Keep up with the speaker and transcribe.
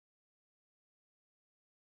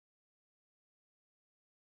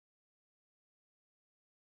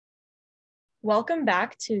Welcome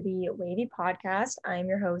back to the Wavy podcast. I'm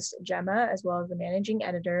your host, Gemma, as well as the managing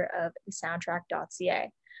editor of the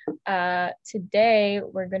soundtrack.ca. Today,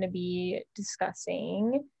 we're going to be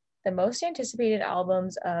discussing the most anticipated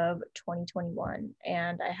albums of 2021.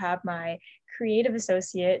 And I have my creative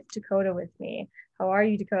associate, Dakota, with me. How are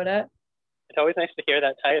you, Dakota? It's always nice to hear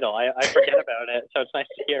that title. I forget about it, so it's nice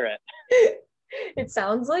to hear it. It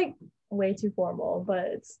sounds like way too formal, but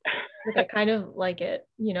it's like I kind of like it,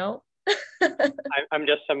 you know? I'm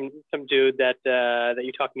just some dude that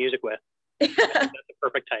you talk music with. I think that's the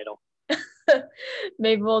perfect title.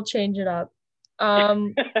 Maybe we'll change it up.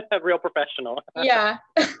 Real professional. Yeah.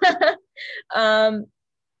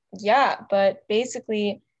 Yeah, but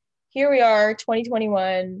basically here we are,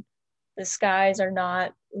 2021. The skies are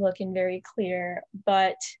not looking very clear,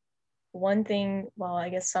 but one thing, well, I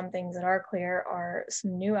guess some things that are clear are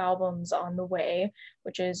some new albums on the way,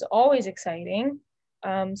 which is always exciting.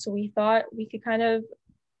 So we thought we could kind of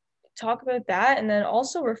talk about that and then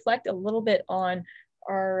also reflect a little bit on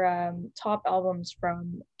our top albums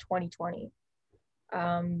from 2020.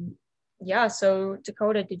 Yeah, so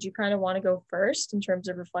Dakota, did you kind of want to go first in terms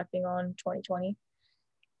of reflecting on 2020?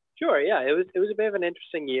 Sure, yeah. It was a bit of an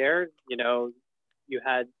interesting year. You know, you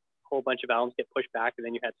had a whole bunch of albums get pushed back, and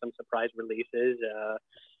then you had some surprise releases.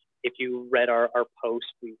 If you read our post,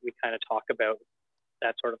 we kind of talk about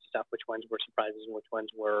that sort of stuff, which ones were surprises and which ones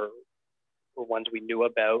were ones we knew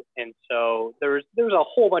about. And so there was a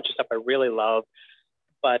whole bunch of stuff I really loved,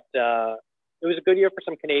 but it was a good year for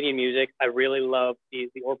some Canadian music. I really loved the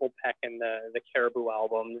Orville Peck and the Caribou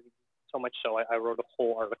albums. So much so, I wrote a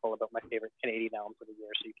whole article about my favorite Canadian albums of the year,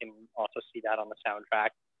 so you can also see that on the soundtrack.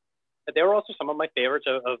 But they were also some of my favorites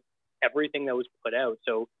of everything that was put out,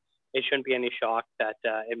 so it shouldn't be any shock that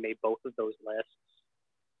it made both of those lists.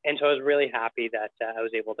 And so I was really happy that I was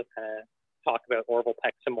able to kind of talk about Orville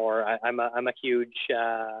Peck some more. I'm a huge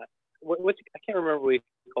I can't remember what he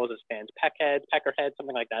calls his fans, Peckhead, Peckerhead,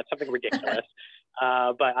 something like that, something ridiculous.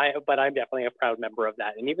 But I'm definitely a proud member of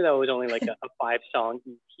that. And even though it was only like a 5-song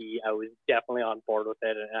EP, I was definitely on board with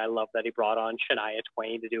it. And I love that he brought on Shania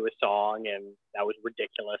Twain to do a song, and that was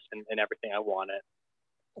ridiculous and everything I wanted.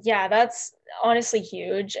 Yeah, that's honestly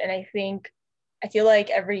huge. And I feel like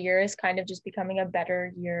every year is kind of just becoming a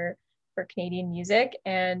better year for Canadian music.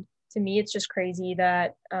 And to me, it's just crazy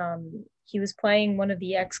that he was playing one of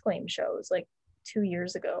the Exclaim shows like 2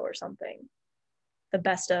 years ago or something. The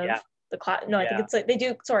best of the class. No, I think it's like they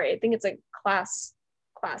do. Sorry, I think it's like class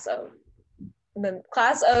of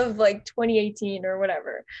like 2018 or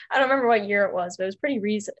whatever. I don't remember what year it was, but it was pretty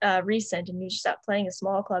recent. And he just stopped playing a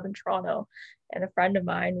small club in Toronto, and a friend of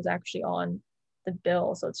mine was actually on the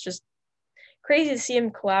bill. So it's just crazy to see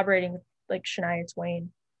him collaborating with like Shania Twain.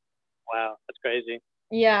 Wow, that's crazy.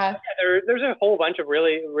 Yeah. There's a whole bunch of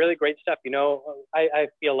really, really great stuff. You know, I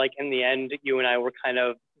feel like in the end, you and I were kind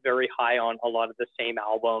of very high on a lot of the same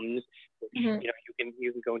albums, which, you know, you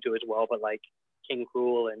can go into as well, but like King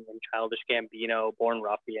Krule and Childish Gambino, Born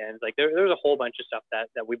Ruffians, like there's a whole bunch of stuff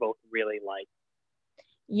that we both really like.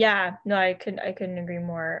 Yeah, no, I couldn't agree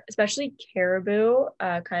more. Especially Caribou,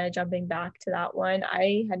 kind of jumping back to that one.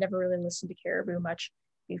 I had never really listened to Caribou much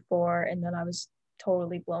before, and then I was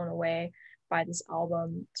totally blown away by this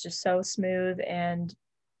album. It's just so smooth and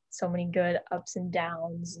so many good ups and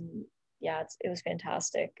downs, and yeah, it was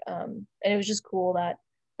fantastic. And it was just cool that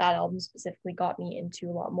that album specifically got me into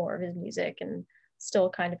a lot more of his music, and still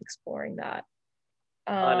kind of exploring that.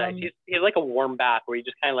 Nice. He's like a warm bath where you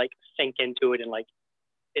just kind of like sink into it and like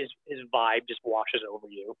his vibe just washes over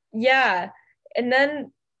you. Yeah. And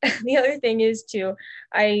then the other thing is too,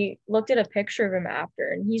 I looked at a picture of him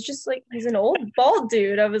after, and he's just like, he's an old bald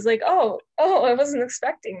dude. I was like, oh, I wasn't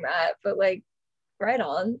expecting that, but like, right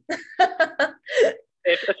on.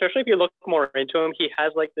 Especially if you look more into him, he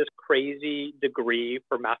has like this crazy degree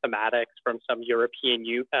for mathematics from some European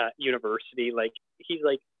university. Like he's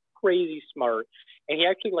like crazy smart, and he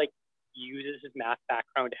actually like uses his math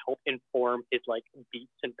background to help inform his like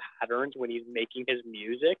beats and patterns when he's making his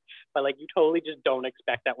music. But like you totally just don't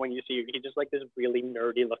expect that when you see him. He's just like this really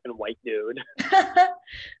nerdy looking white dude.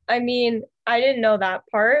 I mean, I didn't know that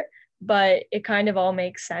part, but it kind of all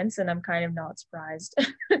makes sense, and I'm kind of not surprised.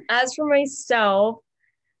 As for myself,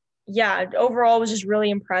 yeah, overall was just really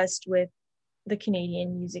impressed with the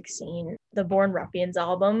Canadian music scene. The Born Ruffians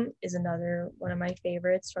album is another one of my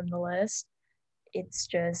favorites from the list. It's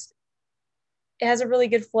just, it has a really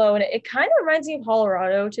good flow, and it kind of reminds me of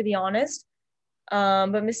Colorado, to be honest.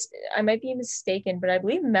 But I might be mistaken, but I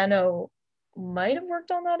believe Menno might have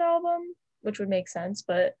worked on that album, which would make sense.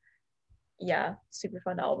 But yeah, super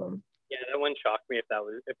fun album. Yeah, that wouldn't shock me if that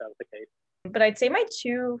was the case. But I'd say my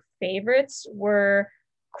two favorites were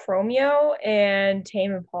Chromeo and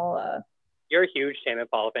Tame Impala. You're a huge Tame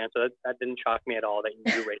Impala fan, so that didn't shock me at all that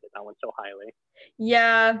you rated that one so highly.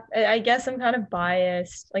 Yeah, I guess I'm kind of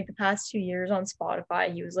biased. Like the past 2 years on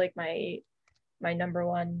Spotify, he was like my number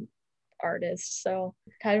one artist. So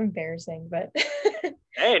kind of embarrassing, but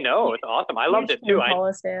Hey, no, it's awesome. I loved huge it Tame too.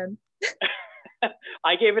 Impala fan.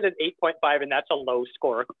 I gave it an 8.5, and that's a low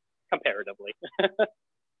score comparatively.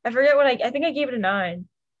 I forget what I think I gave it a 9.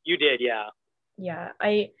 You did, yeah. Yeah,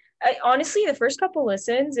 I honestly the first couple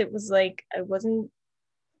listens, it was like I wasn't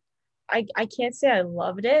I can't say I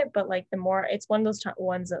loved it, but like the more it's one of those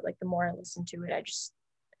ones that like the more I listen to it,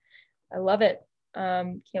 I love it.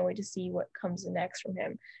 Can't wait to see what comes next from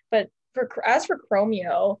him. But as for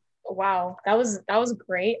Chromeo, wow, that was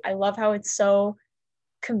great. I love how it's so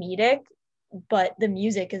comedic, but the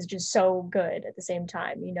music is just so good at the same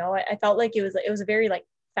time. I felt like it was a very like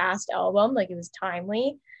fast album, like it was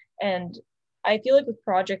timely, and I feel like with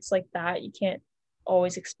projects like that, you can't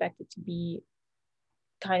always expect it to be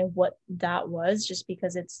kind of what that was, just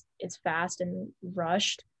because it's fast and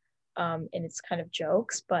rushed, and it's kind of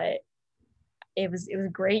jokes, but it was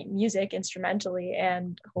great music instrumentally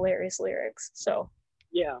and hilarious lyrics. So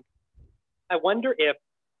Yeah. I wonder if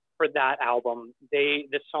for that album, the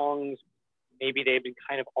songs, maybe they've been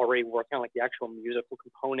kind of already working on like the actual musical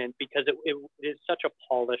component, because it is such a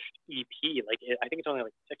polished EP. Like I think it's only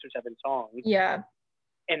like 6 or 7 songs, yeah,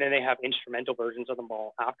 and then they have instrumental versions of them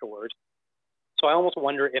all afterwards. So I almost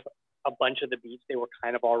wonder if a bunch of the beats they were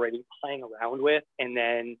kind of already playing around with, and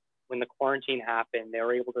then when the quarantine happened, they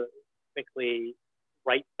were able to quickly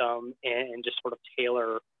write them and just sort of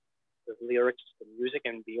tailor the lyrics to the music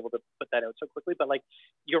and be able to put that out so quickly. But like,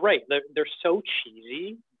 you're right, they're so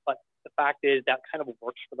cheesy, but the fact is that kind of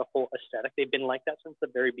works for the whole aesthetic. They've been like that since the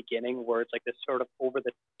very beginning, where it's like this sort of over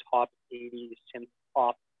the top 80s synth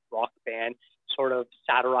pop rock band, sort of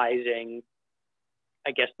satirizing,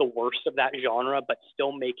 I guess, the worst of that genre, but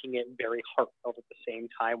still making it very heartfelt at the same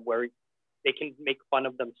time, where they can make fun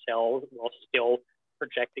of themselves while still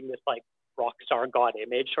projecting this like rock star god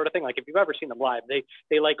image sort of thing. Like if you've ever seen them live,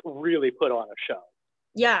 they like really put on a show.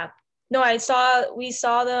 yeah. No, we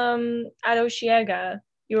saw them at Oshiega.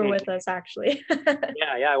 You were with us actually.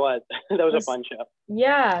 Yeah, I was. That was a fun show.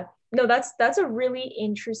 Yeah. No, that's a really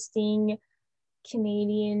interesting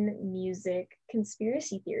Canadian music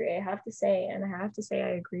conspiracy theory, I have to say. And I have to say I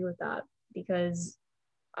agree with that, because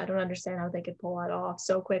I don't understand how they could pull that off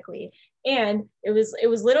so quickly. And it was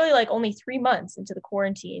literally like only 3 months into the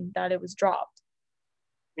quarantine that it was dropped.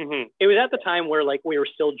 Mm-hmm. It was at the time where like we were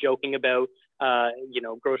still joking about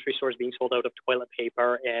grocery stores being sold out of toilet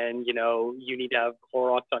paper, and you need to have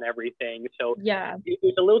Clorox on everything. So Yeah. it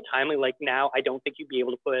was a little timely. Like now, I don't think you'd be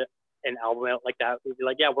able to put an album out like that. We'd be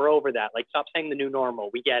like, yeah, we're over that. Like, stop saying the new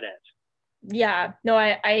normal. We get it. Yeah. No,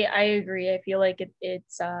 I agree. I feel like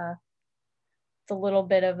it's a little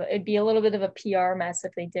bit of it'd be a little bit of a PR mess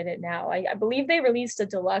if they did it now. I believe they released a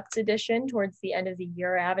deluxe edition towards the end of the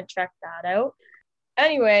year. I haven't checked that out.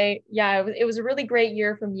 Anyway, yeah, it was a really great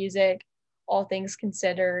year for music, all things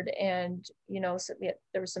considered. And so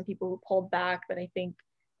there were some people who pulled back, but I think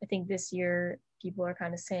this year people are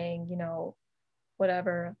kind of saying,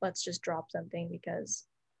 whatever, let's just drop something, because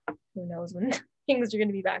who knows when things are going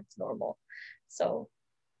to be back to normal. So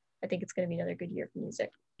I think it's going to be another good year for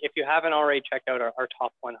music. If you haven't already checked out our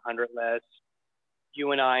top 100 list,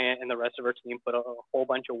 you and I and the rest of our team put a whole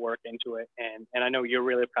bunch of work into it, and I know you're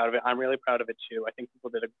really proud of it. I'm really proud of it too. I think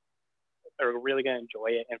people are really going to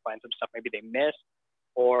enjoy it and find some stuff maybe they missed,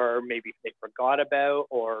 or maybe they forgot about,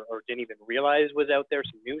 or didn't even realize was out there,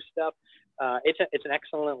 some new stuff. It's an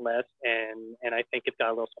excellent list, and I think it's got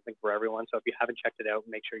a little something for everyone. So if you haven't checked it out,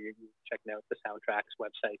 make sure you're checking out the Soundtracks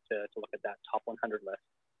website to look at that top 100 list.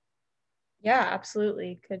 Yeah,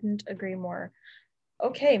 absolutely. Couldn't agree more.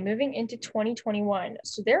 Okay, moving into 2021.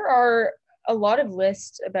 So there are a lot of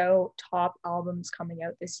lists about top albums coming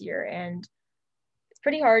out this year, and it's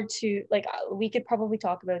pretty hard to like we could probably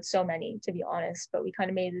talk about so many, to be honest, but we kind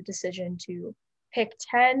of made the decision to pick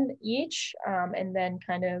 10 each, and then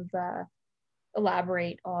kind of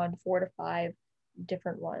elaborate on 4 to 5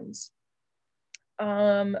 different ones.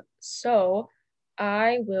 So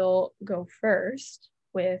I will go first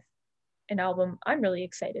with an album I'm really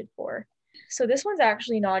excited for. So this one's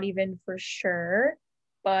actually not even for sure,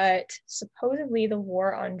 but supposedly the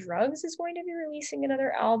War on Drugs is going to be releasing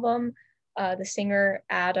another album. The singer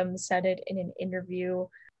Adam said it in an interview,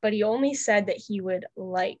 but he only said that he would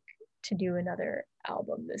like to do another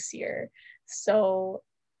album this year. So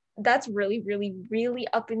that's really, really, really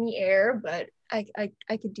up in the air, but I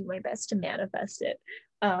could do my best to manifest it.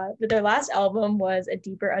 But their last album was A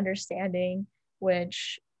Deeper Understanding,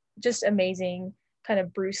 which just amazing kind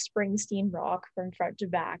of Bruce Springsteen rock from front to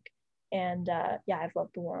back. And yeah, I've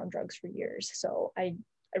loved The War on Drugs for years. So I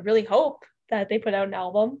really hope that they put out an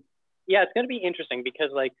album. Yeah, it's going to be interesting because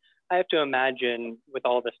like I have to imagine with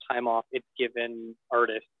all this time off, it's given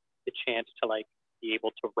artists the chance to like be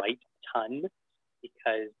able to write a ton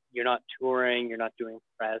because you're not touring, you're not doing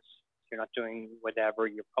press, you're not doing whatever.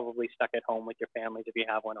 You're probably stuck at home with your families if you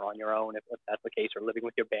have one, or on your own if that's the case, or living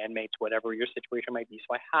with your bandmates, whatever your situation might be.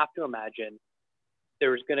 So I have to imagine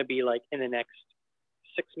there's going to be like in the next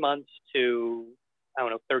 6 months to, I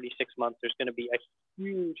don't know, 36 months, there's going to be a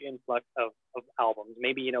huge influx of albums.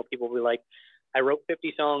 Maybe, you know, people will be like, I wrote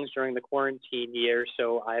 50 songs during the quarantine year,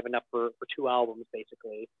 so I have enough for 2 albums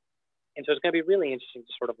basically. And so it's going to be really interesting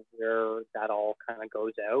to sort of where that all kind of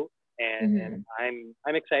goes out. And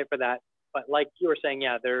I'm excited for that. But like you were saying,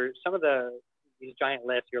 yeah, there's some of these giant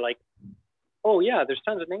lists, you're like, oh yeah, there's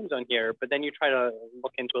tons of names on here. But then you try to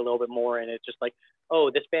look into a little bit more and it's just like, oh,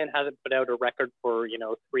 this band hasn't put out a record for,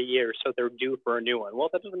 3 years, so they're due for a new one. Well,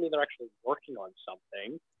 that doesn't mean they're actually working on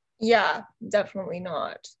something. Yeah, definitely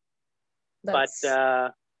not. That's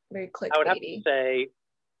very clickbaity. I would have to say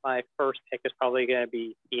my first pick is probably going to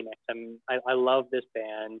be Phoenix. I love this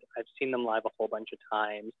band. I've seen them live a whole bunch of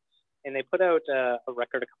times. And they put out a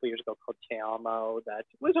record a couple years ago called Te Amo that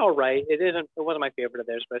was all right. It wasn't my favorite of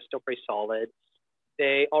theirs, but it's still pretty solid.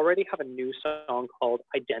 They already have a new song called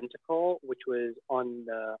Identical, which was on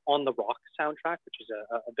the Rock soundtrack, which is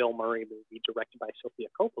a Bill Murray movie directed by Sofia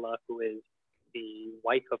Coppola, who is the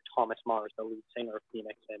wife of Thomas Mars, the lead singer of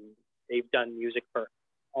Phoenix. And they've done music for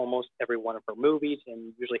almost every one of her movies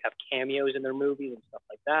and usually have cameos in their movies and stuff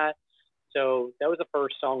like that. So that was the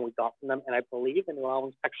first song we got from them. And I believe the new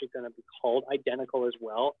album's actually going to be called Identical as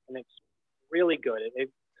well. And it's really good. It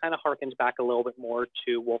kind of harkens back a little bit more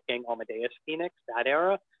to Wolfgang Amadeus Phoenix, that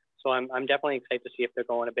era. So I'm definitely excited to see if they're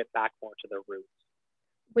going a bit back more to their roots.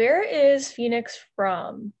 Where is Phoenix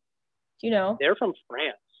from? Do you know? They're from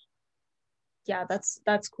France. Yeah,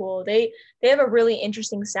 that's cool. They have a really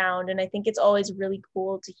interesting sound, and I think it's always really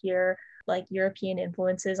cool to hear like European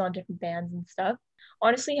influences on different bands and stuff.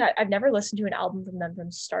 Honestly, I've never listened to an album from them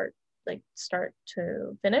from start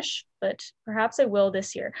to finish, but perhaps I will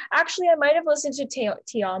this year. Actually, I might have listened to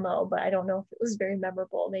Te Amo, but I don't know if it was very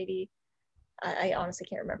memorable. Maybe I honestly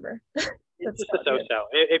can't remember. It's just a so-so.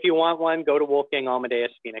 If you want one, go to Wolfgang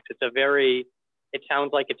Amadeus Phoenix. It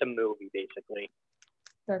sounds like it's a movie, basically.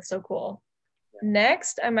 That's so cool. Yeah.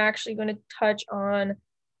 Next, I'm actually going to touch on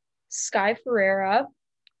Sky Ferreira.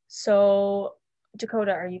 So,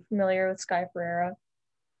 Dakota, are you familiar with Sky Ferreira?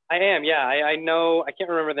 I am, yeah. I know, I can't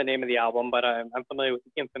remember the name of the album, but I'm familiar with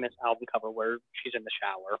the infamous album cover where she's in the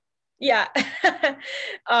shower. Yeah.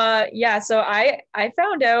 Yeah, so I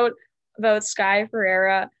found out about Sky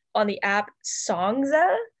Ferreira on the app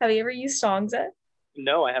Songza. Have you ever used Songza?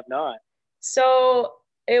 No, I have not. So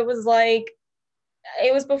it was like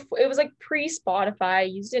pre-Spotify. I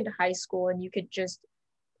used it in high school, and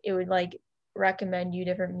it would like recommend you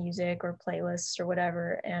different music or playlists or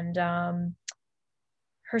whatever. And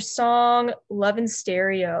her song Love in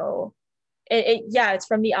Stereo, it's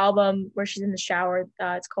from the album where she's in the shower.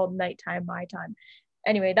 It's called Nighttime My Time.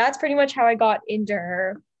 Anyway, that's pretty much how I got into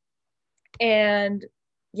her. And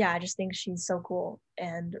yeah, I just think she's so cool,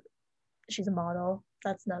 and she's a model.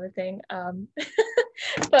 That's another thing.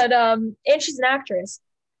 But and she's an actress.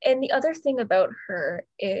 And the other thing about her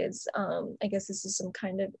is, I guess this is some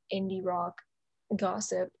kind of indie rock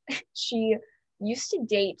gossip. She used to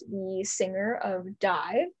date the singer of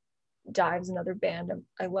Dive. Dive's another band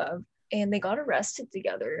I love. And they got arrested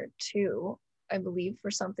together too, I believe, for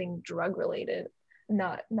something drug related.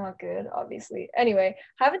 Not good, obviously. Anyway,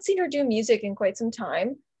 haven't seen her do music in quite some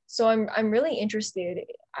time. So I'm really interested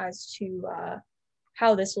as to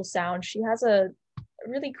how this will sound. She has a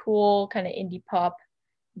really cool kind of indie pop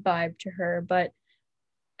vibe to her, but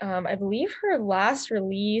I believe her last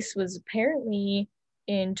release was apparently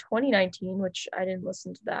in 2019, which I didn't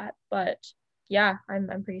listen to that, but yeah,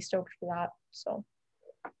 I'm pretty stoked for that. So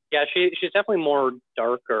yeah, she's definitely more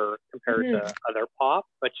darker compared to other pop,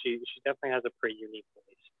 but she definitely has a pretty unique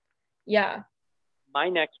voice. Yeah. My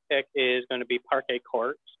next pick is going to be Parquet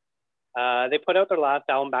Courts. They put out their last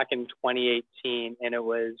album back in 2018, and it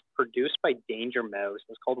was produced by Danger Mouse. It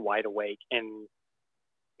was called Wide Awake, and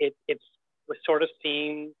it was sort of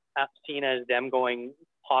seen as them going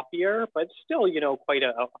poppier, but still, quite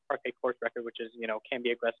a Parquet Courts record, which is, can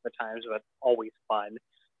be aggressive at times, but always fun.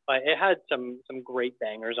 But it had some great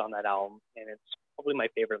bangers on that album, and it's probably my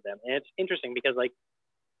favorite of them. And it's interesting because, like,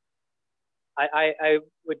 I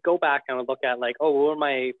would go back and I would look at like, oh, what were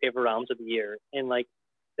my favorite albums of the year? And like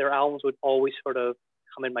their albums would always sort of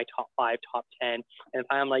come in my top 5, top 10. And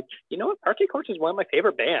I'm like, you know what? Parquet Courts is one of my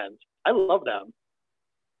favorite bands. I love them.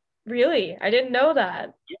 Really? I didn't know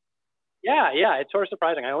that. Yeah. It's sort of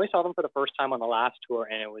surprising. I only saw them for the first time on the last tour,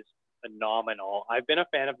 and it was phenomenal. I've been a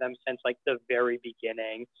fan of them since like the very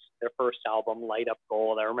beginning. Their first album, Light Up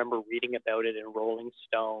Gold. I remember reading about it in Rolling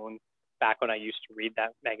Stone back when I used to read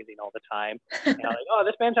that magazine all the time. And I was like, oh,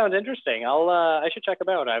 this band sounds interesting. I should check them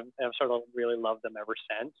out. I've sort of really loved them ever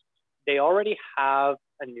since. They already have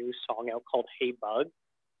a new song out called Hey Bug,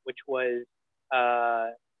 which was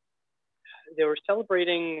they were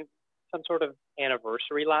celebrating some sort of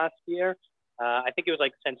anniversary last year. I think it was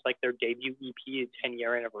like since like their debut EP,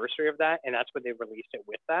 10-year anniversary of that, and that's when they released it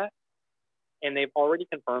with that. And they've already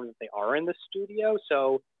confirmed that they are in the studio,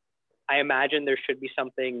 so I imagine there should be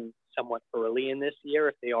something somewhat early in this year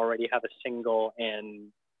if they already have a single and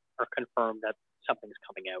are confirmed that something's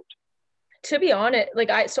coming out. To be honest, like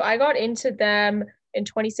I got into them in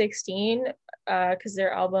 2016 because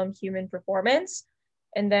their album Human Performance,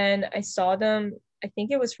 and then I saw them. I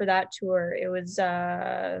think it was for that tour. It was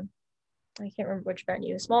I can't remember which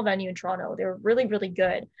venue, a small venue in Toronto. They were really, really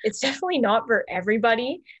good. It's definitely not for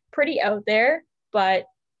everybody, pretty out there, but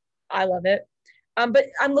I love it. But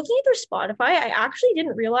I'm looking at their Spotify. I actually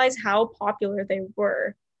didn't realize how popular they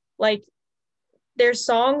were. Like their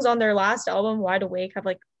songs on their last album, Wide Awake, have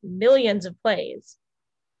like millions of plays.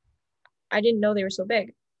 I didn't know they were so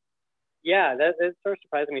big. Yeah, that's sort of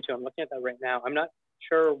surprising me too. I'm looking at that right now. I'm not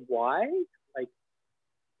sure why. Like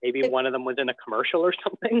maybe one of them was in a commercial or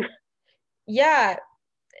something. Yeah,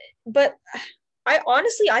 but I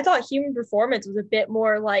thought Human Performance was a bit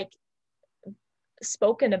more like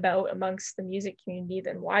spoken about amongst the music community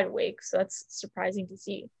than Wide Awake, so that's surprising to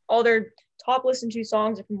see. All their top listened to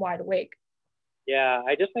songs are from Wide Awake. Yeah,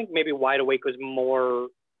 I just think maybe Wide Awake was more.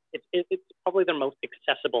 It's probably their most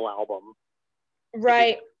accessible album.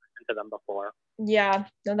 Right. To them before. Yeah,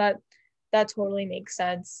 no, that totally makes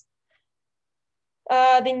sense.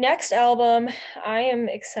 The next album I am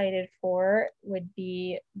excited for would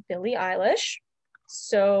be Billie Eilish.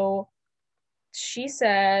 So she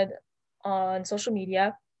said on social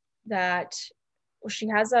media that she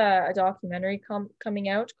has a documentary coming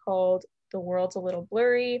out called The World's a Little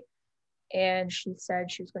Blurry. And she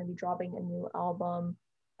said she was going to be dropping a new album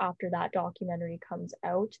after that documentary comes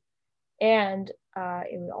out. And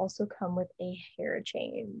it would also come with a hair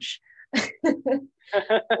change.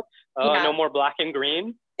 Yeah. No more black and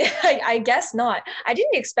green? I guess not. I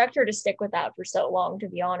didn't expect her to stick with that for so long, to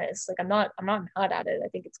be honest. Like I'm not mad at it. I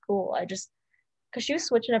think it's cool. I just because she was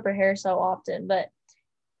switching up her hair so often, but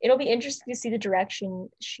it'll be interesting to see the direction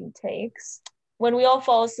she takes. When We All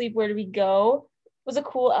Fall Asleep, Where Do We Go was a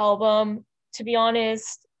cool album. To be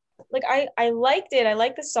honest, like I liked it. I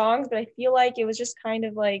liked the songs, but I feel like it was just kind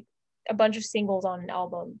of like a bunch of singles on an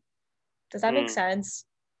album. Does that make sense?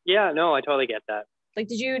 Yeah, no, I totally get that. Like,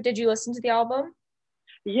 did you listen to the album?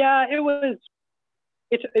 Yeah,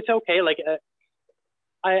 it's okay. Like,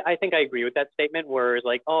 I think I agree with that statement where it's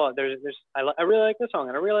like, oh, I really like this song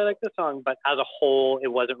and I really like this song, but as a whole, it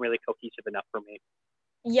wasn't really cohesive enough for me.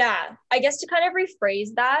 Yeah, I guess to kind of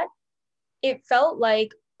rephrase that, it felt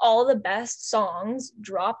like all the best songs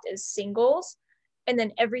dropped as singles, and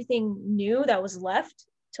then everything new that was left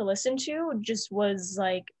to listen to just was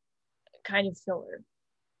like kind of filler.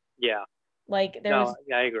 Yeah. Like yeah,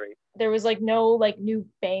 I agree. There was like no like new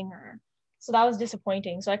banger. So that was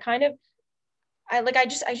disappointing. So I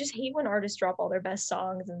just hate when artists drop all their best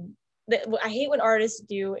songs, and I hate when artists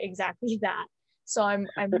do exactly that. So I'm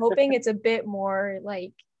hoping it's a bit more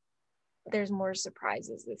like there's more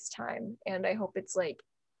surprises this time, and I hope it's like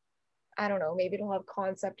I don't know, maybe it'll have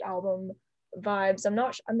concept album vibes. I'm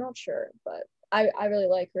not sure, but I really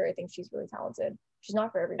like her. I think she's really talented. She's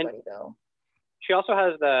not for everybody though. She also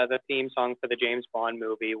has the theme song for the James Bond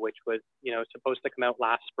movie, which was, supposed to come out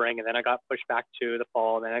last spring, and then I got pushed back to the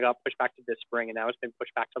fall, and then I got pushed back to this spring, and now it's been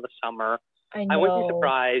pushed back to the summer. I wouldn't be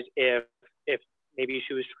surprised if maybe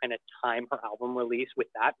she was trying to time her album release with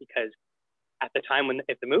that, because at the time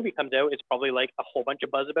if the movie comes out, it's probably like a whole bunch of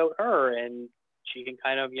buzz about her, and she can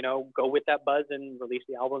kind of, go with that buzz and release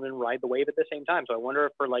the album and ride the wave at the same time. So I wonder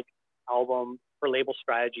if her label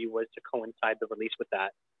strategy was to coincide the release with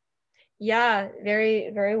that. Yeah,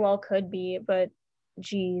 very, very well could be, but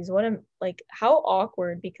geez, how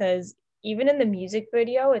awkward, because even in the music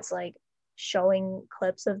video, it's like showing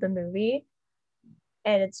clips of the movie,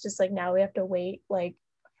 and it's just like now we have to wait like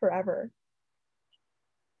forever.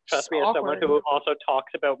 Trust me, as someone who also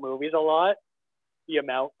talks about movies a lot, the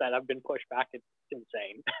amount that I've been pushed back is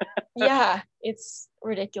insane. Yeah, it's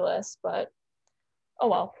ridiculous, but oh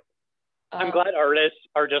well. I'm glad artists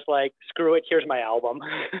are just like, screw it, here's my album.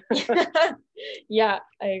 Yeah,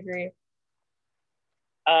 I agree.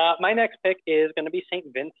 My next pick is going to be St.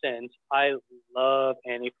 Vincent. I love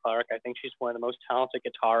Annie Clark. I think she's one of the most talented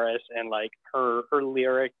guitarists, and like her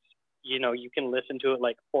lyrics, you know, you can listen to it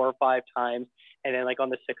like 4 or 5 times, and then like on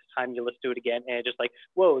the 6th time you listen to it again, and it's just like,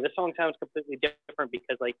 whoa, this song sounds completely different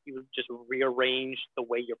because like you just rearrange the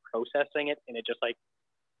way you're processing it, and it just like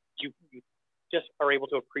you just are able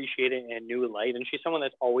to appreciate it in a new light. And she's someone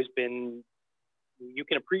that's always been, you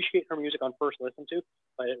can appreciate her music on first listen to,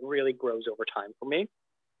 but it really grows over time for me.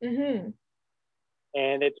 Mm-hmm.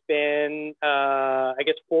 And it's been, I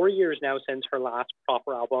guess, 4 years now since her last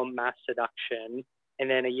proper album, Mass Seduction. And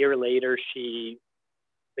then a year later, she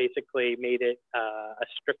basically made it a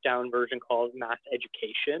stripped down version called Mass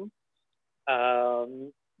Education.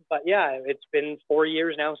 But yeah, it's been 4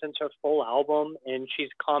 years now since her full album. And she's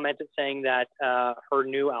commented saying that her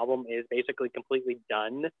new album is basically completely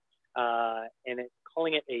done. And it's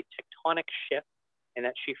calling it a tectonic shift, and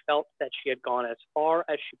that she felt that she had gone as far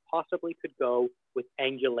as she possibly could go with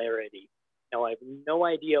angularity. Now, I have no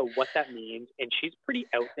idea what that means, and she's pretty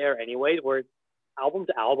out there anyways, where album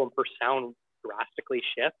to album, her sound drastically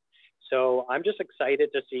shifts. So I'm just excited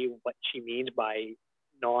to see what she means by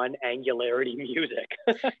non-angularity music.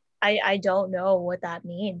 I don't know what that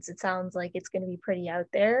means. It sounds like it's going to be pretty out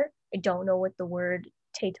there. I don't know what the word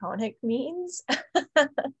tectonic means.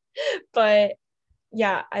 But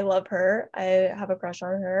yeah, I love her. I have a crush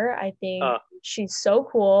on her. I think she's so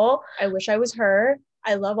cool. I wish I was her.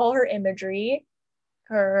 I love all her imagery,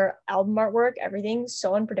 her album artwork, everything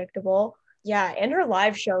so unpredictable. Yeah, and her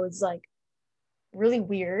live show is like really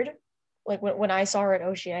weird. Like when I saw her at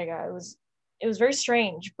Osheaga, it was very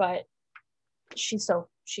strange, but she's so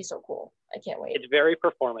cool. I can't wait. It's very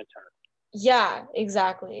performance art. Yeah,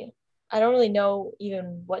 exactly. I don't really know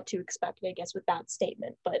even what to expect, I guess, with that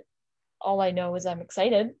statement, but all I know is I'm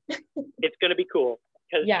excited. It's going to be cool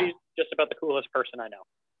because she's just about the coolest person I know.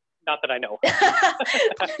 Not that I know.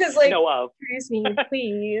 I was like, know of. Introduce me,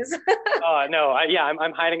 please. No,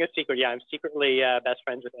 I'm hiding a secret. Yeah, I'm secretly best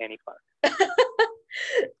friends with Annie Clark.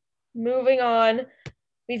 Moving on,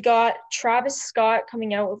 we've got Travis Scott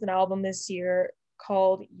coming out with an album this year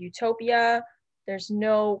called Utopia. There's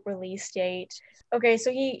no release date. Okay,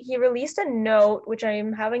 so he released a note, which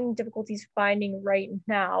I'm having difficulties finding right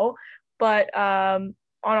now, but on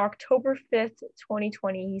October 5th,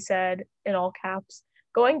 2020, he said, in all caps,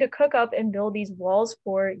 going to cook up and build these walls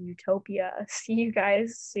for Utopia. See you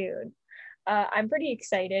guys soon. I'm pretty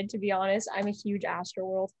excited, to be honest. I'm a huge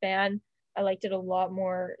Astroworld fan. I liked it a lot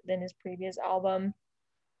more than his previous album.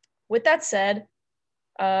 With that said,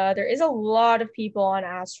 there is a lot of people on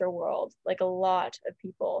Astroworld, like a lot of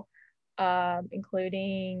people,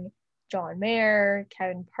 including John Mayer,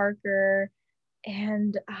 Kevin Parker,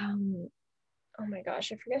 and oh my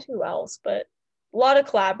gosh, I forget who else, but a lot of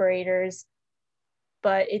collaborators.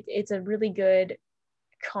 But it's a really good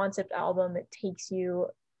concept album. It takes you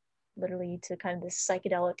literally to kind of this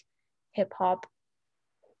psychedelic hip hop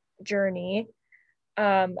journey.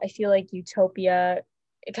 I feel like Utopia,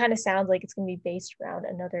 it kind of sounds like it's going to be based around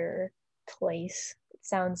another place. It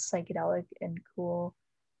sounds psychedelic and cool,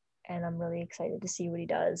 and I'm really excited to see what he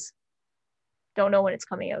does. Don't know when it's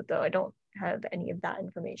coming out though. I don't have any of that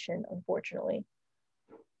information, unfortunately.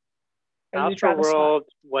 Astroworld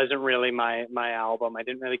wasn't really my album. I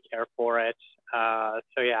didn't really care for it.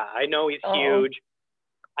 So yeah, I know he's huge.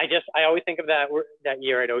 I always think of that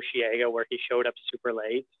year at Osheaga where he showed up super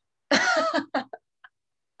late.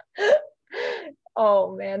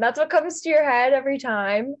 Oh man, that's what comes to your head every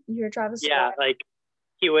time you hear Travis Scott. Yeah, like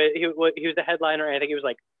he was the headliner, and I think he was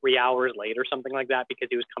like 3 hours late or something like that because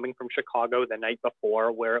he was coming from Chicago the night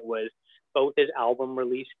before, where it was both his album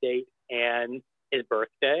release date and his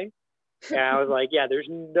birthday. And I was like, yeah, there's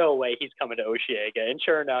no way he's coming to Osheaga. And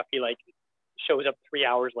sure enough, he like shows up 3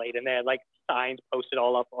 hours late, and they had like signs posted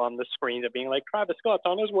all up on the screens of being like, Travis Scott's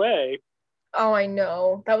on his way. Oh, I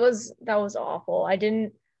know. That was awful.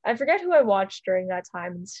 I forget who I watched during that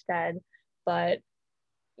time instead, but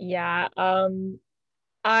yeah,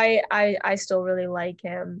 I still really like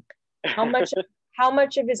him. How much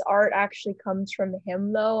of his art actually comes from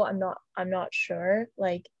him though? I'm not sure.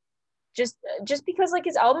 Like just because like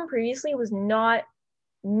his album previously was not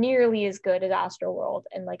nearly as good as Astroworld,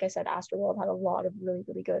 and like I said, Astroworld had a lot of really,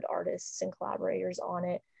 really good artists and collaborators on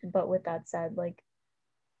it. But with that said, like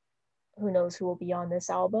who knows who will be on this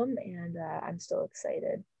album, and I'm still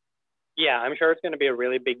excited. Yeah, I'm sure it's going to be a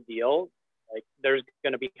really big deal. Like there's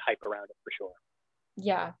going to be hype around it for sure.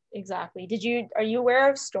 Yeah, exactly. Are you aware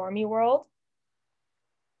of Stormy World?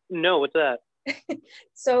 No, what's that?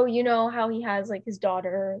 So you know how he has like his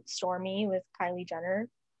daughter Stormy with Kylie Jenner?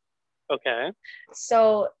 Okay.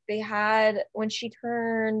 So they had, when she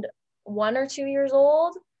turned 1 or 2 years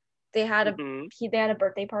old, they had a Mm-hmm. they had a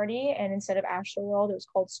birthday party, and instead of Ashley World, it was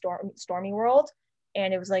called Stormy World,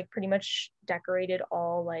 and it was like pretty much decorated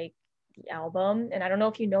all like the album. And I don't know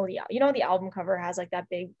if the album cover has like that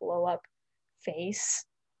big blow up face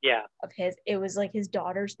Yeah. of his. It was like his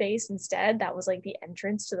daughter's face instead. That was like the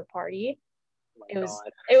entrance to the party. Oh my It was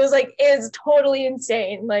God. it was like it was totally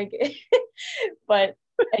insane. Like, but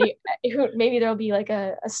maybe there'll be like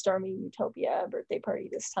a Stormy Utopia birthday party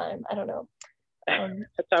this time. I don't know.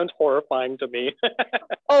 That sounds horrifying to me.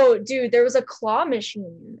 Oh, dude, there was a claw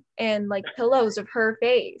machine and like pillows of her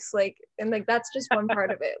face, like, and like that's just one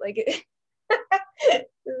part of it. Like, it's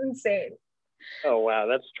insane. Oh wow,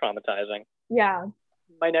 that's traumatizing. Yeah,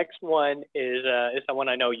 My next one is someone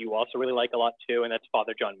I know you also really like a lot too, and that's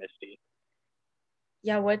Father John Misty.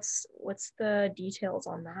 yeah. What's the details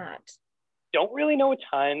on that? Don't really know a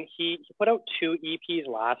ton. He put out 2 EPs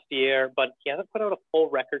last year, but he hasn't put out a full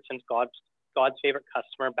record since God's Favorite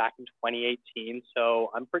Customer back in 2018.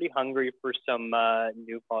 So I'm pretty hungry for some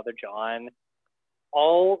new Father John.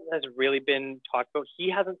 All has really been talked about. He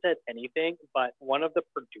hasn't said anything, but one of the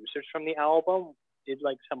producers from the album did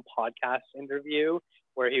like some podcast interview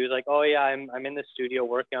where he was like, "Oh yeah, I'm in the studio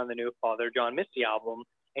working on the new Father John Misty album,"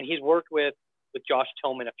 and he's worked with Josh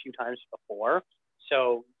Tillman a few times before,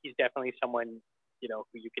 so he's definitely someone who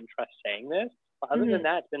you can trust saying this. But other than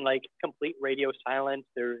that, it's been like complete radio silence.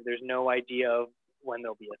 There's no idea of when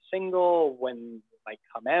there'll be a single, when it might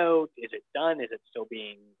come out, is it done, is it still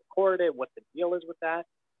being recorded, what the deal is with that.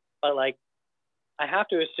 But like, I have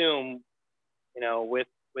to assume,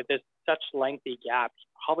 with this such lengthy gap, he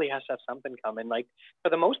probably has to have something coming. Like for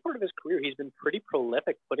the most part of his career, he's been pretty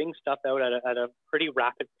prolific, putting stuff out at a pretty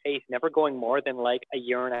rapid pace, never going more than like a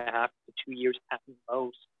year and a half to 2 years at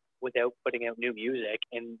most without putting out new music.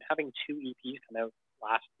 And having 2 EPs come out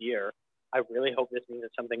last year, I really hope this means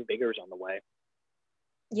that something bigger is on the way.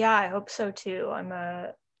 Yeah, I hope so too. I'm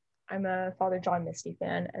a Father John Misty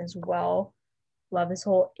fan as well. Love his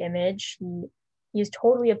whole image. He's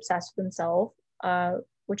totally obsessed with himself,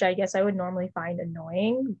 which I guess I would normally find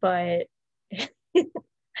annoying, but I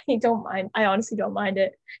don't mind. I honestly don't mind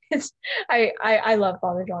it. I love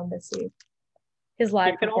Father John Misty. His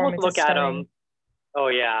live You can almost performance is look at stunning. him. Oh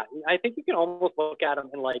yeah, I think you can almost look at him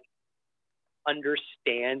and like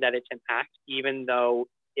understand that it's an act, even though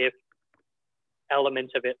if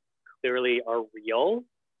elements of it clearly are real.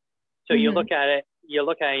 So you look at it,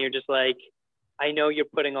 and you're just like, I know you're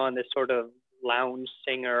putting on this sort of lounge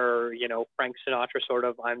singer, Frank Sinatra sort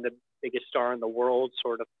of, I'm the biggest star in the world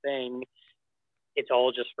sort of thing. It's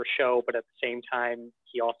all just for show, but at the same time,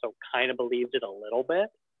 he also kind of believes it a little bit.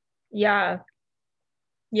 Yeah.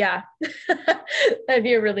 Yeah. That'd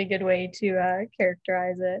be a really good way to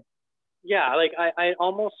characterize it. Yeah, like I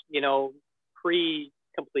almost,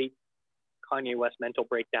 pre-complete Kanye West mental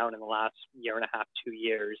breakdown in the last year and a half, 2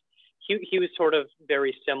 years, he was sort of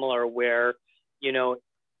very similar where,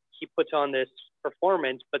 he puts on this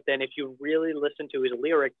performance, but then if you really listen to his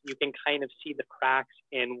lyrics, you can kind of see the cracks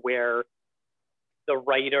in where the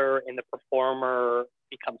writer and the performer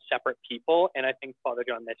become separate people. And I think Father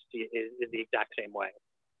John Misty is the exact same way.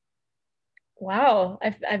 Wow,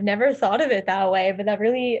 I've never thought of it that way, but that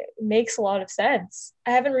really makes a lot of sense.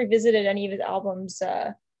 I haven't revisited any of his albums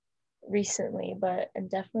recently, but I'm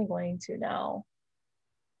definitely going to now.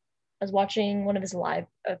 I was watching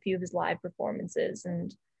a few of his live performances,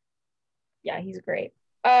 and yeah, he's great.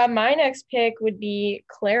 My next pick would be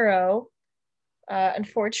Clairo.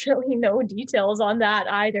 Unfortunately, no details on that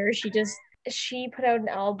either. She put out an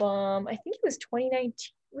album. I think it was 2019.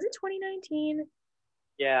 Was it 2019?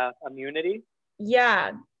 Yeah, Immunity.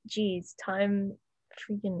 Yeah, geez, time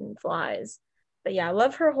freaking flies. But yeah, I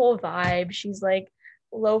love her whole vibe. She's like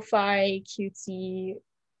lo-fi, cutesy,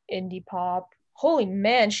 indie pop. Holy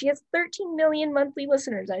man, she has 13 million monthly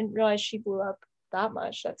listeners. I didn't realize she blew up that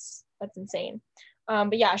much. That's insane.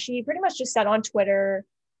 But yeah, she pretty much just said on Twitter,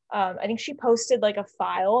 I think she posted like a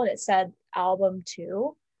file and it said album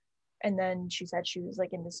 2. And then she said she was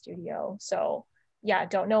like in the studio. So yeah,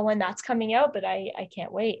 don't know when that's coming out, but I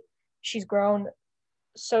can't wait. She's grown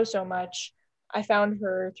so much. I found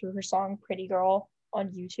her through her song Pretty Girl on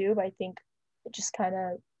YouTube. I think it just kind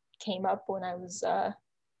of came up when I was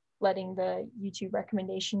letting the YouTube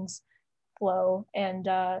recommendations flow. And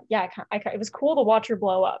yeah, it was cool to watch her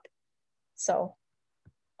blow up. So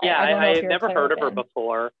yeah, I don't know I if had you're a never Clairo heard of her fan.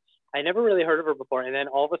 before. I never really heard of her before. And then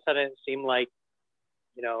all of a sudden it seemed like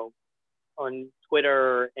you know, on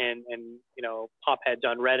Twitter and you know, pop heads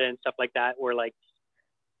on Reddit and stuff like that were like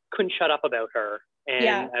couldn't shut up about her.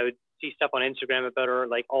 Yeah. And I would see stuff on Instagram about her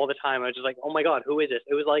like all the time. I was just like, oh my God, who is this?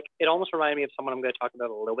 It was like, it almost reminded me of someone I'm going to talk about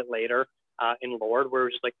a little bit later in Lorde, where it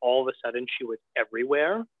was just like all of a sudden she was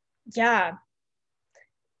everywhere. Yeah.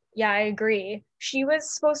 Yeah, I agree. She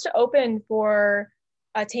was supposed to open for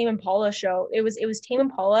a Tame Impala show. It was Tame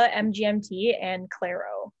Impala, MGMT, and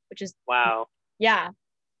Clairo, which is Wow. yeah,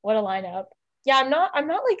 what a lineup. Yeah, I'm not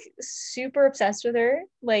like super obsessed with her.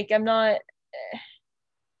 Like I'm not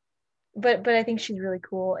but I think she's really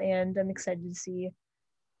cool and I'm excited to see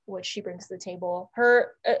what she brings to the table.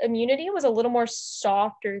 Her immunity was a little more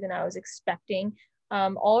softer than I was expecting.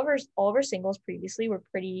 All of her singles previously were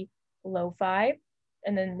pretty lo-fi,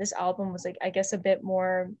 and then this album was like I guess a bit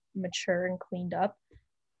more mature and cleaned up.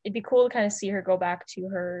 It'd be cool to kind of see her go back to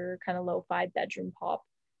her kind of lo-fi bedroom pop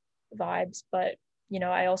vibes, but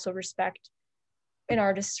I also respect an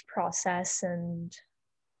artist's process and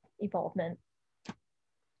evolvement.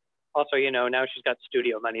 Also, you know, now she's got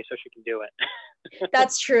studio money, so she can do it.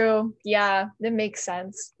 That's true. Yeah, that makes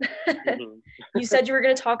sense. Mm-hmm. You said you were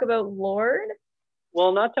going to talk about Lorde?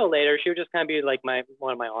 Well, not till later. She would just kind of be like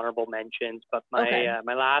one of my honorable mentions. But my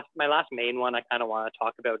last main one I kind of want to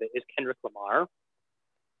talk about is Kendrick Lamar.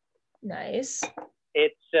 Nice.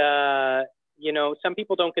 It's you know, some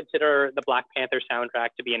people don't consider the Black Panther soundtrack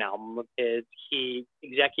to be an album of his. He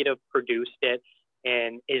executive produced it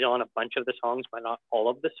and is on a bunch of the songs, but not all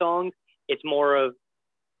of the songs. It's more of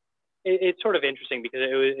it's sort of interesting because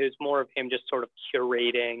it was more of him just sort of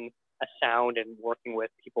curating a sound and working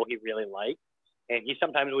with people he really liked. And he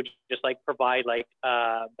sometimes would just like provide like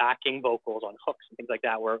backing vocals on hooks and things like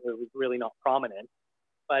that, where it was really not prominent.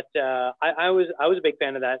 But I was a big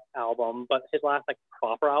fan of that album. But his last like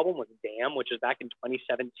proper album was Damn, which was back in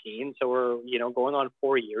 2017. So we're going on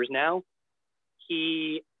 4 years now.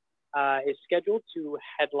 He is scheduled to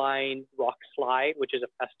headline Rock Slide, which is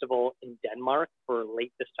a festival in Denmark for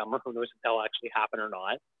late this summer. Who knows if that'll actually happen or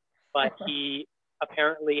not? But he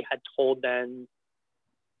apparently had told them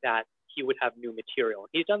that he would have new material.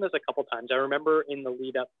 He's done this a couple times. I remember in the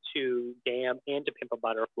lead up to Damn and to Pimp a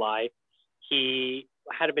Butterfly, he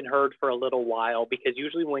hadn't been heard for a little while because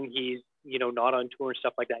usually when he's not on tour and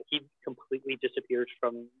stuff like that, he completely disappears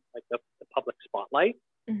from like the public spotlight.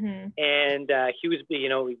 Mm-hmm. And he was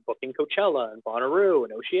booking Coachella and Bonnaroo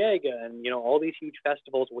and Osheaga and all these huge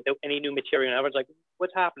festivals without any new material. And everyone's like,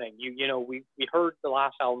 what's happening? We heard the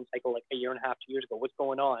last album cycle like a year and a half, 2 years ago. What's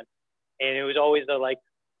going on? And it was always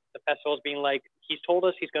the festivals being like, he's told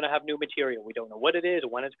us he's going to have new material. We don't know what it is or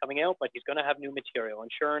when it's coming out, but he's going to have new material.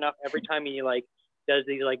 And sure enough, every time he does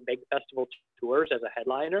these big festival tours as a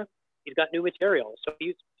headliner, he's got new material. So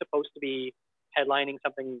he's supposed to be headlining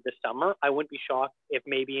something this summer. I wouldn't be shocked if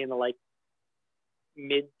maybe in the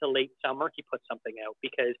mid to late summer he puts something out,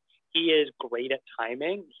 because he is great at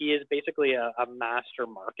timing. He is basically a master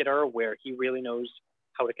marketer where he really knows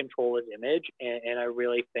how to control his image. And I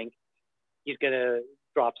really think he's going to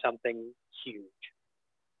drop something huge.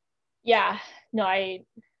 Yeah, no, I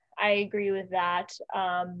agree with that.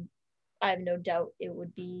 I have no doubt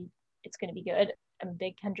it's going to be good. I'm a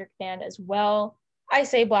big Kendrick fan as well. I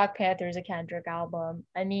say Black Panther is a Kendrick album.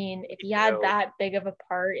 I mean, if he had that big of a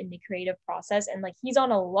part in the creative process and he's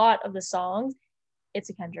on a lot of the songs, it's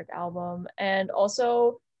a Kendrick album. And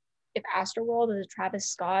also, if Astroworld is a Travis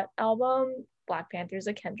Scott album, Black Panther is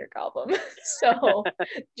a Kendrick album. So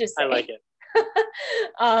just saying. I like it.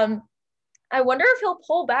 I wonder if he'll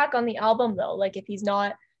pull back on the album though, if he's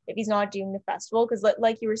not doing the festival, because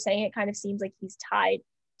like you were saying, it kind of seems like he's tied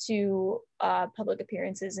to public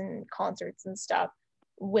appearances and concerts and stuff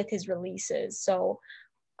with his releases. So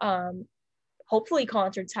hopefully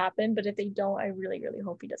concerts happen, but if they don't, I really, really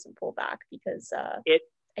hope he doesn't pull back, because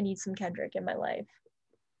I need some Kendrick in my life.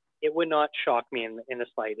 It would not shock me in the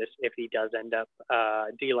slightest if he does end up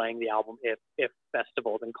delaying the album if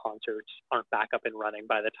festivals and concerts aren't back up and running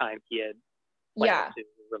by the time he had planned to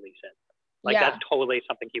release it. That's totally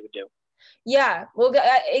something he would do. Yeah, well,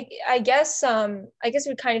 I guess it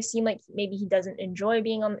would kind of seem like maybe he doesn't enjoy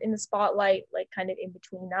being in the spotlight, kind of in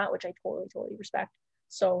between that, which I totally respect.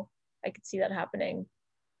 So I could see that happening.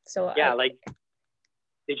 So yeah,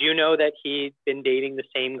 did you know that he'd been dating the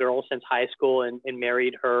same girl since high school and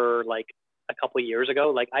married her a couple of years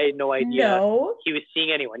ago? I had no idea he was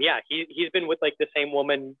seeing anyone. Yeah, he's been with the same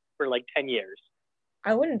woman for 10 years.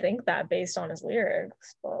 I wouldn't think that based on his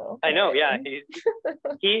lyrics. But I know, yeah.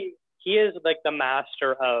 He is the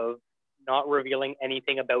master of not revealing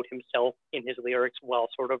anything about himself in his lyrics while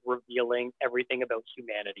sort of revealing everything about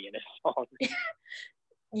humanity in his songs.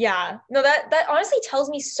 Yeah, no, that honestly tells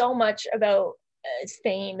me so much about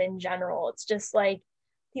fame in general. It's just like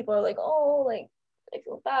people are like, oh, like I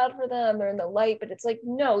feel bad for them, they're in the light, but it's like,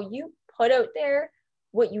 no, you put out there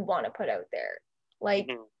what you want to put out there. Like,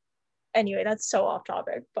 Mhm. anyway, that's so off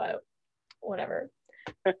topic, but whatever.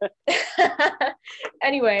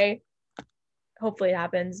 Anyway, hopefully it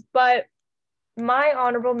happens. But my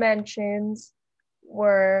honorable mentions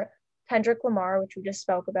were Kendrick Lamar, which we just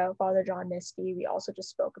spoke about, Father John Misty. We also just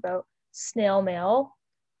spoke about Snail Mail,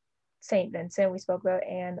 St. Vincent, we spoke about,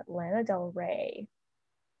 and Lana Del Rey,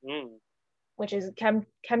 Mm. which is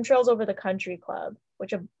Chemtrails Over the Country Club,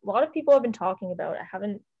 which a lot of people have been talking about. I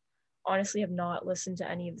haven't honestly have not listened to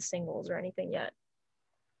any of the singles or anything yet.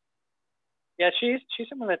 Yeah, she's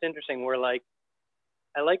someone that's interesting. Where like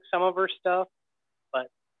I like some of her stuff, but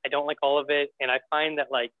I don't like all of it, and I find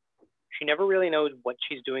that like she never really knows what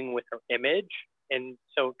she's doing with her image, and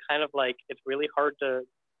so kind of like it's really hard to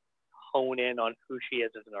hone in on who she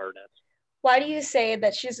is as an artist. Why do you say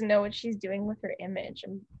that she doesn't know what she's doing with her image?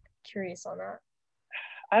 I'm curious on that.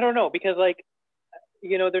 I don't know because like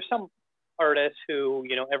there's some artists who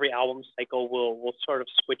every album cycle will sort of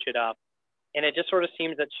switch it up, and it just sort of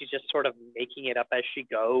seems that she's just sort of making it up as she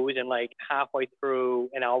goes, and like halfway through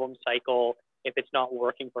an album cycle, if it's not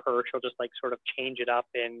working for her, she'll just like sort of change it up,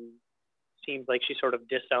 and seems like she sort of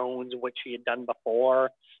disowns what she had done before,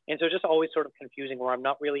 and so it's just always sort of confusing where I'm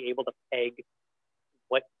not really able to peg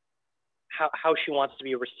what how she wants to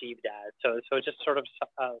be received as. So it's just sort of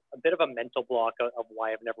a bit of a mental block of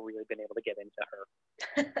why I've never really been able to get into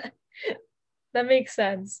her. That makes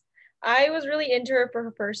sense. I was really into her for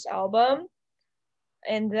her first album,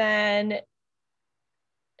 and then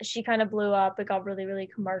she kind of blew up. It got really, really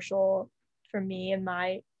commercial for me, in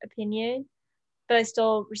my opinion. But I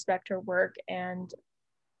still respect her work, and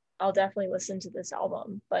I'll definitely listen to this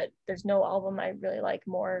album. But there's no album I really like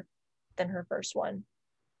more than her first one.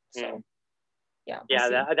 So yeah, we'll Yeah,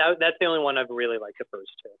 see. that's the only one I've really liked the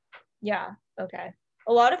first two. Yeah, okay.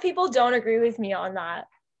 A lot of people don't agree with me on that.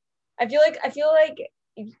 I feel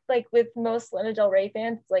like with most Lana Del Rey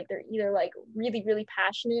fans, it's like they're either like really, really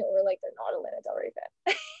passionate or like they're not a Lana Del Rey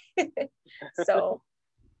fan. So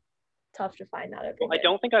tough to find that opinion. Well, I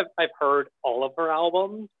don't think I've heard all of her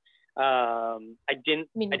albums. I didn't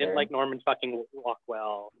like Norman fucking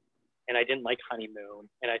Rockwell, and I didn't like Honeymoon,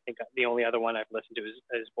 and I think the only other one I've listened to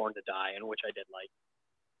is Born to Die, and which I did like.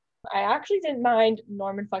 I actually didn't mind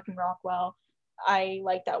Norman fucking Rockwell. I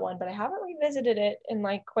like that one, but I haven't revisited it in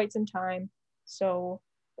like quite some time. So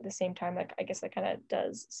at the same time, like I guess that kind of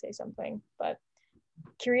does say something. But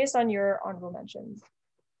curious on your honorable mentions.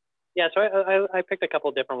 Yeah, so I picked a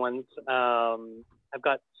couple different ones. I've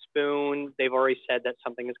got Spoon. They've already said that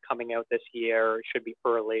something is coming out this year. It should be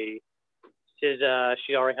early.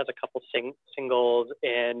 She already has a couple singles,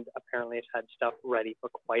 and apparently has had stuff ready for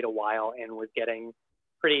quite a while, and was getting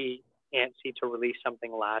pretty antsy to release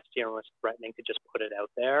something last year, and was threatening to just put it out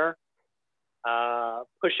there.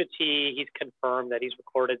 Pusha T, he's confirmed that he's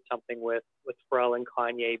recorded something with Pharrell and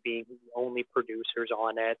Kanye being the only producers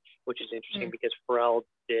on it, which is interesting because Pharrell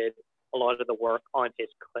did a lot of the work on his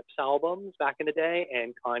Clips albums back in the day,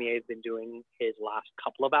 and Kanye has been doing his last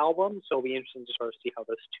couple of albums. So it'll be interesting to sort of see how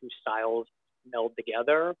those two styles meld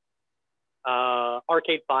together.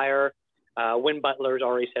 Arcade Fire, Win Butler's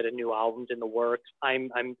already said a new album's in the works.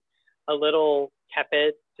 I'm a little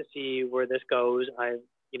tepid to see where this goes.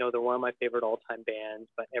 They're one of my favorite all-time bands,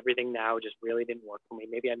 but everything now just really didn't work for me.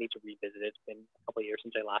 Maybe I need to revisit it. It's been a couple of years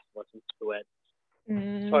since I last listened to it.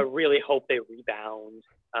 So I really hope they rebound.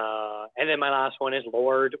 And then my last one is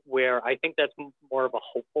Lorde, where I think that's more of a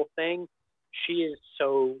hopeful thing. She is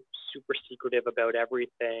so super secretive about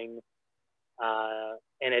everything.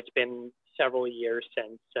 And it's been several years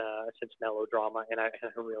since Melodrama, and I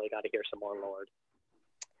really got to hear some more Lorde.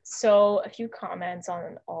 So a few comments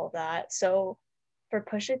on all of that. So for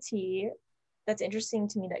Pusha T, that's interesting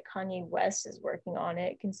to me that Kanye West is working on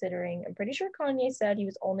it, considering I'm pretty sure Kanye said he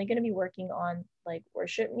was only going to be working on like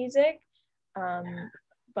worship music.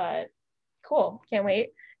 But cool, can't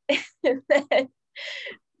wait.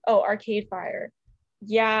 Arcade Fire.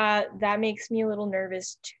 Yeah, that makes me a little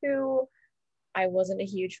nervous too. I wasn't a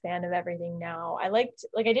huge fan of Everything Now. I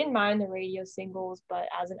didn't mind the radio singles, but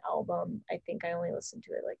as an album, I think I only listened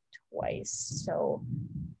to it like twice. So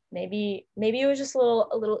maybe it was just a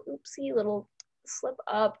little oopsie, little slip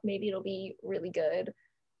up. Maybe it'll be really good.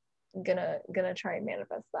 I'm gonna try and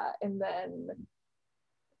manifest that. And then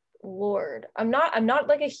Lorde. I'm not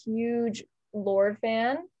like a huge Lorde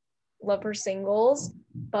fan. Love her singles,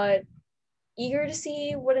 but eager to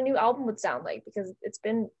see what a new album would sound like because it's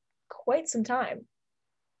been quite some time.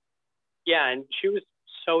 Yeah, and she was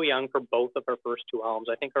so young for both of her first two albums.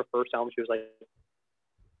 I think her first album, she was like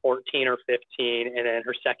 14 or 15, and then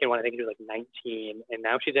her second one, I think she was like 19, and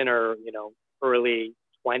now she's in her, early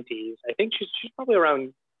 20s. I think she's probably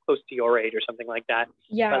around close to your age or something like that.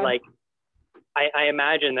 Yeah. But like, I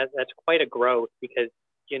imagine that's quite a growth because,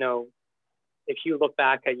 if you look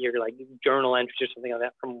back at your like journal entries or something like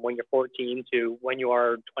that from when you're 14 to when you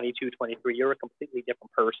are 22, 23, you're a completely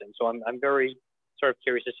different person. So I'm very sort of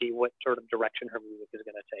curious to see what sort of direction her music is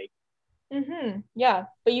going to take. Yeah,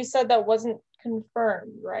 but you said that wasn't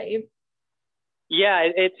confirmed, right? Yeah,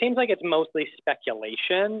 it seems like it's mostly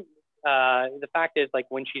speculation. The fact is, like,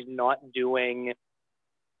 when she's not doing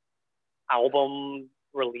album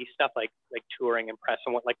release stuff like touring and press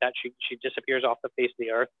and what like that, she disappears off the face of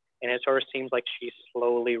the earth, and it sort of seems like she's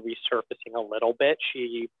slowly resurfacing a little bit.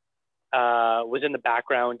 She was in the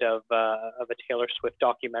background of a Taylor Swift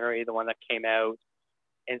documentary, the one that came out.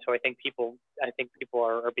 And so I think people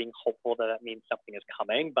are being hopeful that means something is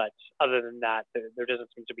coming. But other than that, there doesn't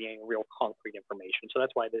seem to be any real concrete information. So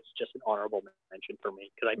that's why this is just an honorable mention for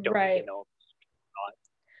me, because I don't really know.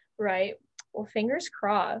 Right. Well, fingers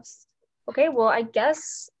crossed. Okay, well, I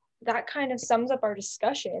guess that kind of sums up our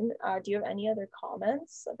discussion. Do you have any other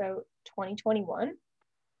comments about 2021?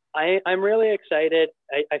 I'm really excited.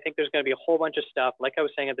 I think there's going to be a whole bunch of stuff. Like I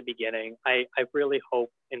was saying at the beginning, I really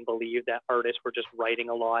hope and believe that artists were just writing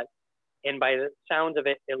a lot. And by the sounds of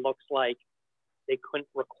it, it looks like they couldn't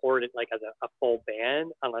record it like as a full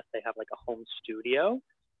band unless they have like a home studio.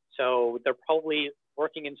 So they're probably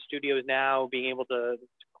working in studios now, being able to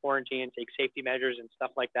quarantine, take safety measures and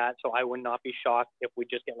stuff like that. So I would not be shocked if we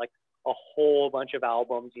just get like a whole bunch of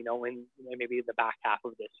albums, in maybe the back half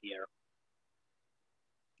of this year.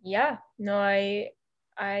 Yeah, no,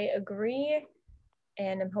 I agree,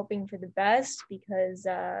 and I'm hoping for the best because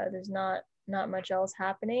there's not much else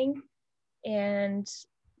happening, and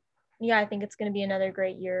yeah, I think it's going to be another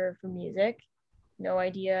great year for music. No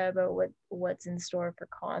idea about what's in store for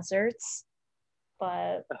concerts,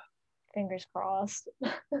 but fingers crossed.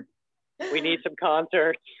 We need some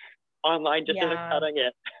concerts. Online just isn't cutting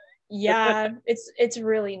it. Yeah, it's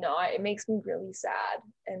really not. It makes me really sad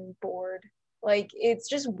and bored. Like, it's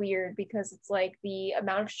just weird because it's like the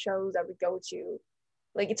amount of shows I would go to.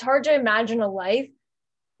 Like, it's hard to imagine a life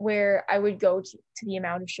where I would go to the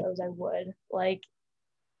amount of shows I would. Like,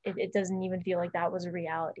 it doesn't even feel like that was a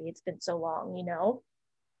reality. It's been so long,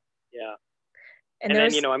 Yeah. And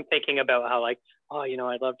then, I'm thinking about how like,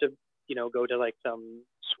 I'd love to, go to like some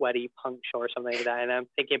sweaty punk show or something like that. And I'm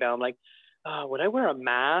thinking about, I'm like, would I wear a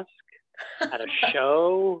mask at a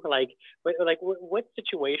show? Like what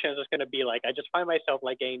situation is this going to be like? I just find myself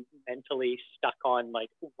like getting mentally stuck on like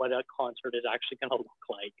what a concert is actually going to look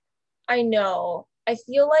like. I know. I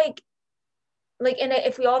feel like, and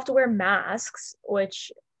if we all have to wear masks,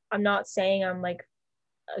 which I'm not saying I'm like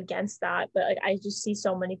against that, but like I just see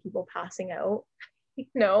so many people passing out,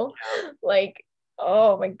 like,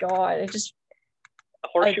 oh my God, it just, the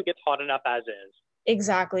horseshoe gets hot enough as is.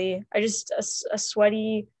 Exactly. A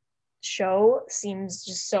sweaty show seems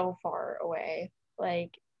just so far away.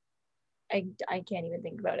 Like, I can't even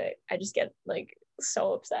think about it. I just get like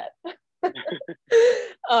so upset.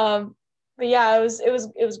 But yeah, it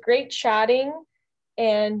was great chatting,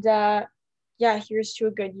 and yeah, here's to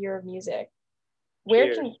a good year of music.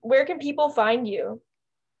 Where can people find you?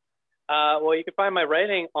 Well, you can find my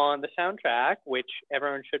writing on the soundtrack, which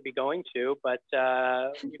everyone should be going to. But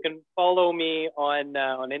you can follow me on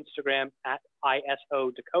Instagram at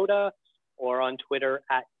ISO Dakota or on Twitter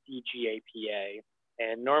at DGAPA.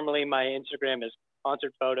 And normally my Instagram is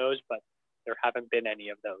concert photos, but there haven't been any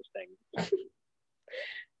of those things.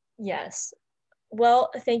 Yes.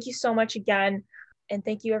 Well, thank you so much again. And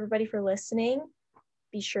thank you everybody for listening.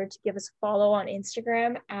 Be sure to give us a follow on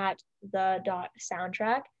Instagram at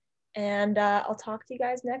the.soundtrack. And I'll talk to you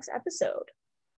guys next episode.